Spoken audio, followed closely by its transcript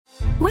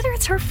Whether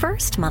it's her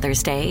first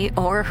Mother's Day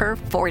or her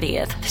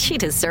 40th, she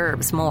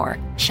deserves more.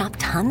 Shop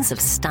tons of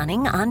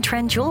stunning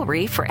on-trend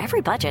jewelry for every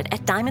budget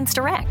at Diamonds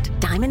Direct.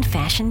 Diamond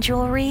fashion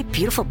jewelry,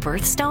 beautiful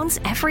birthstones,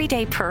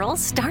 everyday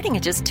pearls starting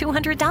at just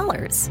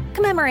 $200.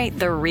 Commemorate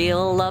the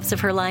real loves of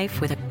her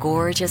life with a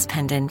gorgeous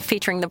pendant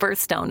featuring the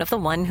birthstone of the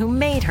one who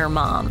made her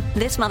mom.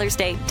 This Mother's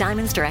Day,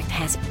 Diamonds Direct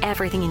has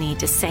everything you need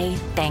to say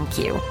thank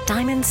you.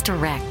 Diamonds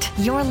Direct.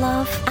 Your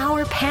love,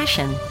 our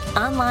passion.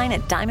 Online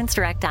at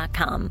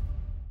diamondsdirect.com.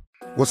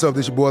 What's up,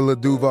 this your boy Lil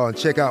Duval, and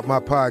check out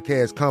my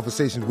podcast,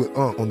 Conversations with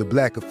Unc, on the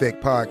Black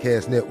Effect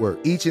Podcast Network.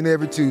 Each and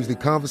every Tuesday,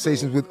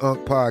 Conversations with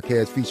Unc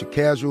podcast feature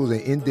casual and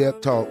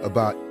in-depth talk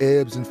about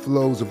ebbs and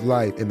flows of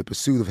life and the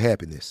pursuit of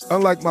happiness.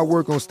 Unlike my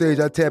work on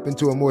stage, I tap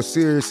into a more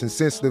serious and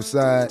sensitive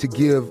side to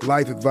give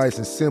life advice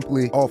and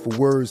simply offer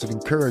words of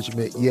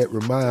encouragement, yet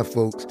remind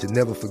folks to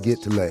never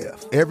forget to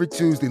laugh. Every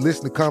Tuesday,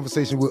 listen to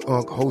Conversations with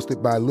Unc,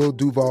 hosted by Lil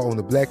Duval on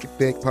the Black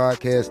Effect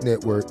Podcast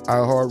Network,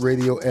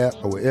 iHeartRadio app,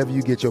 or wherever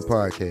you get your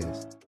podcasts.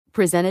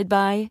 Presented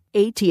by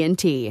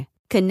AT&T.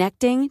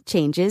 Connecting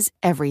changes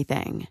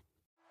everything.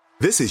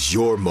 This is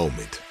your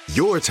moment,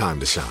 your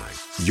time to shine,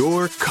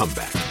 your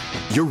comeback.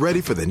 You're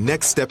ready for the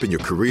next step in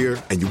your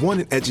career, and you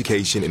want an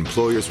education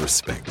employers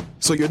respect.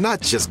 So you're not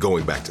just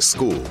going back to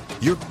school,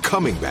 you're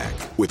coming back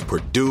with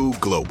Purdue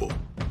Global.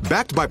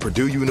 Backed by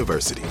Purdue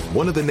University,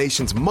 one of the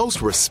nation's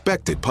most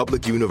respected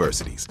public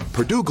universities,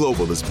 Purdue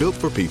Global is built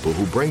for people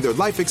who bring their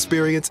life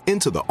experience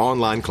into the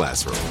online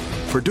classroom.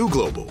 Purdue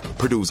Global,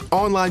 Purdue's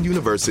online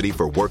university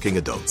for working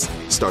adults.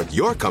 Start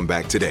your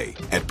comeback today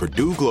at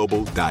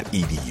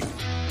purdueglobal.edu.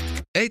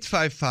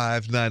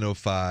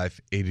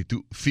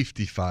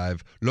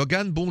 855-905-8255.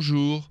 Logan,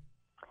 bonjour.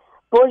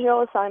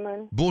 Bonjour,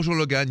 Simon. Bonjour,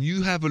 Logan.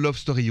 You have a love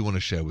story you want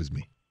to share with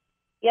me.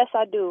 Yes,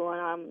 I do,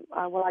 and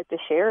I would like to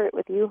share it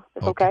with you.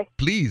 It's okay?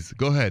 Please,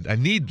 go ahead. I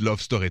need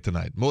love story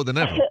tonight, more than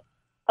ever.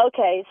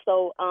 Okay,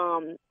 so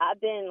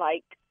I've been,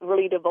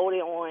 really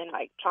devoted on,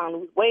 trying to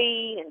lose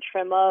weight and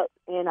trim up,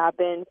 and I've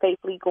been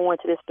faithfully going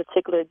to this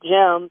particular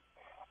gym,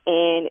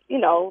 and,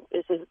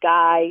 it's this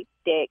guy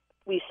that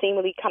we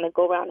seemingly kind of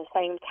go around the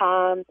same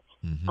time.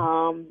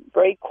 Mm-hmm.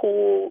 Very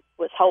cool,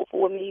 was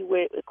helpful with me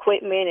with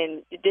equipment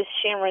and just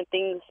sharing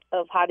things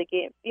of how to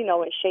get,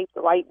 in shape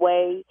the right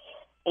way.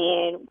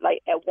 And,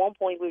 at one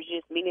point, we were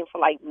just meeting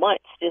for,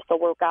 months just to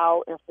work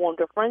out and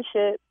formed a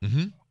friendship.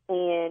 Mm-hmm.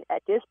 And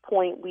at this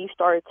point, we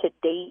started to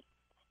date.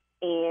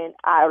 And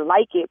I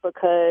like it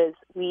because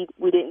we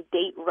didn't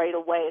date right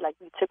away.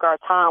 We took our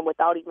time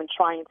without even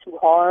trying too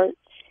hard.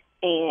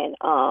 And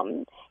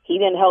he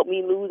didn't help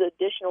me lose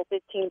additional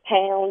 15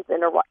 pounds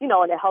in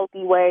a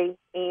healthy way.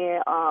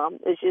 And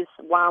it's just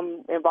while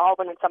I'm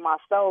evolving into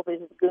myself,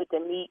 it's good to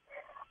meet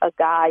a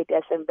guy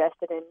that's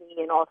invested in me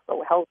and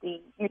also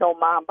healthy,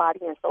 mind,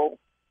 body, and soul.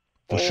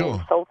 For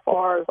sure. So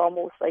far, it's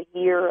almost a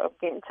year of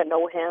getting to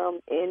know him,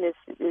 and it's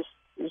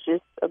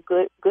just a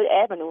good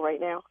avenue right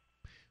now.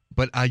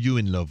 But are you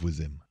in love with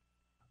him?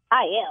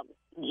 I am,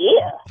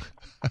 yeah.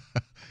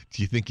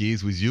 Do you think he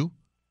is with you?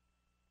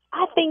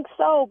 I think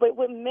so, but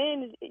with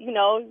men,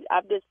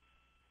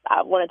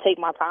 I want to take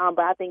my time,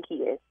 but I think he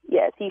is.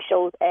 Yes, he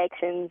shows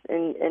actions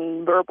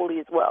and verbally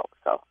as well,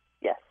 so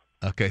yes.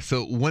 Okay,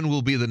 so when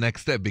will be the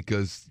next step?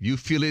 Because you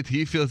feel it,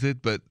 he feels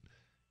it, but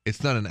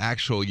it's not an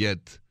actual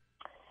yet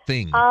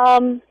thing.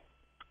 I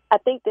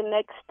think the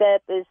next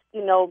step is,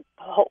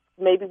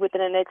 maybe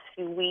within the next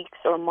few weeks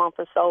or a month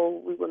or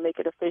so, we will make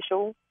it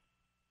official.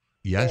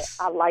 Yes.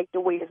 I like the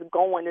way it's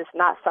going. It's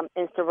not some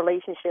instant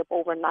relationship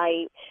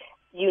overnight.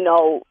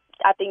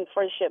 I think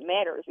friendship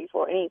matters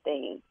before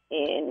anything,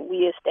 and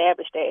we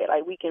established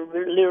that. We can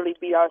literally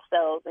be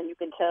ourselves, and you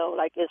can tell,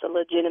 it's a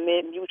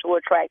legitimate mutual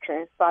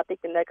attraction. So I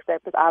think the next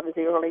step is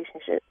obviously a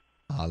relationship.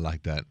 I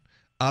like that.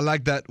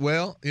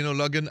 Well,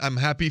 Logan, I'm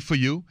happy for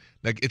you.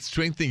 It's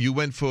strengthening. You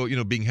went for,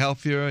 being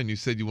healthier, and you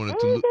said you wanted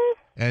to,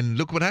 and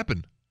look what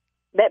happened.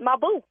 That's my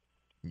boo.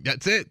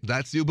 That's it.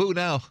 That's your boo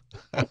now.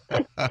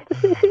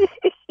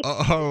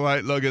 All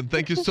right, Logan.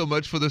 Thank you so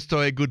much for the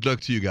story. Good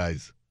luck to you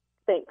guys.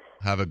 Thanks.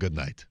 Have a good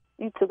night.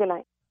 You too. Good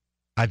night.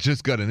 I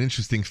just got an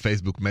interesting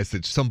Facebook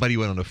message. Somebody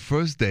went on a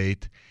first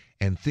date,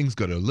 and things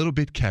got a little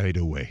bit carried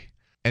away.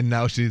 And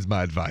now she needs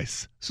my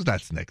advice. So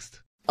that's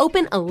next.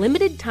 Open a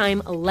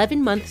limited-time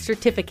 11-month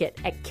certificate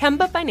at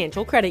Kemba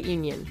Financial Credit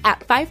Union. At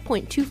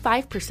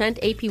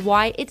 5.25%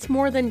 APY, it's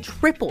more than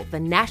triple the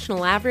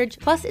national average,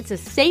 plus it's a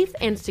safe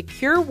and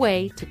secure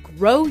way to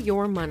grow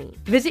your money.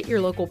 Visit your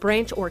local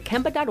branch or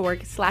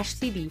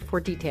kemba.org/CD for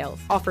details.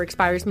 Offer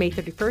expires May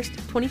 31st,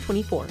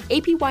 2024.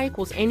 APY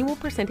equals annual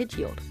percentage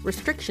yield.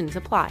 Restrictions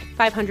apply.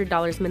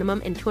 $500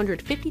 minimum and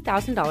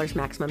 $250,000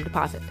 maximum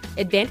deposit.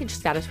 Advantage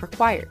status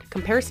required.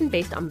 Comparison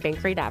based on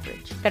bank rate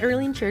average.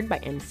 Federally insured by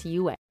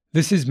NCUA.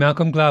 This is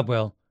Malcolm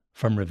Gladwell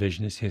from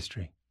Revisionist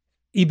History.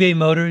 eBay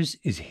Motors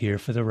is here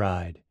for the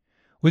ride.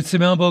 With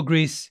some elbow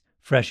grease,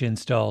 fresh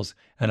installs,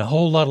 and a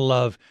whole lot of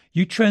love,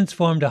 you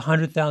transformed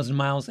 100,000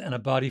 miles and a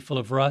body full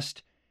of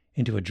rust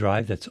into a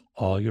drive that's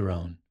all your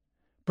own.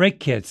 Brake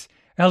kits,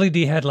 LED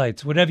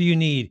headlights, whatever you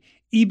need,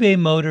 eBay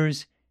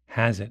Motors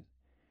has it.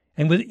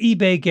 And with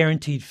eBay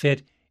Guaranteed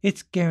Fit,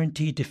 it's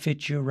guaranteed to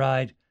fit your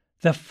ride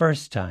the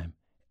first time,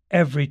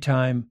 every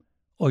time,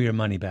 or your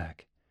money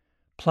back.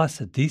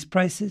 Plus, at these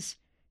prices,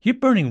 you're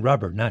burning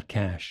rubber, not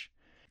cash.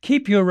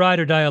 Keep your ride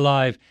or die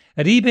alive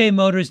at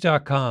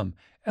ebaymotors.com.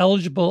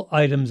 Eligible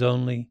items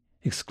only.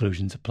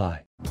 Exclusions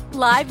apply.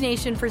 Live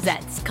Nation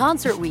presents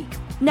Concert Week.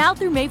 Now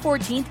through May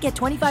 14th, get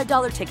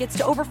 $25 tickets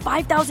to over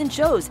 5,000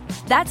 shows.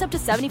 That's up to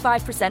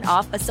 75%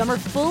 off a summer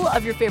full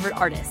of your favorite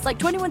artists like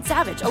 21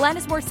 Savage,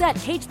 Alanis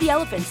Morissette, Cage the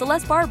Elephant,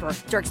 Celeste Barber,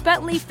 Dierks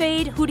Bentley,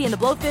 Fade, Hootie and the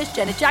Blowfish,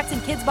 Janet Jackson,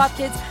 Kids Bop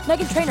Kids,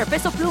 Meghan Trainor,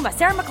 Peso Pluma,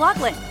 Sarah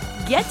McLachlan.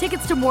 Get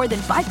tickets to more than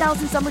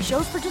 5,000 summer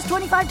shows for just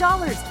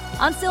 $25.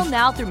 On sale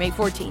now through May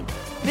 14th.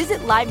 Visit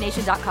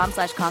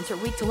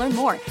LiveNation.com/Concert Week to learn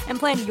more and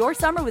plan your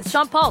summer with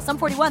Sean Paul, Sum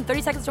 41,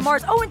 30 Seconds to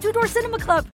Mars, and Two Door Cinema Club.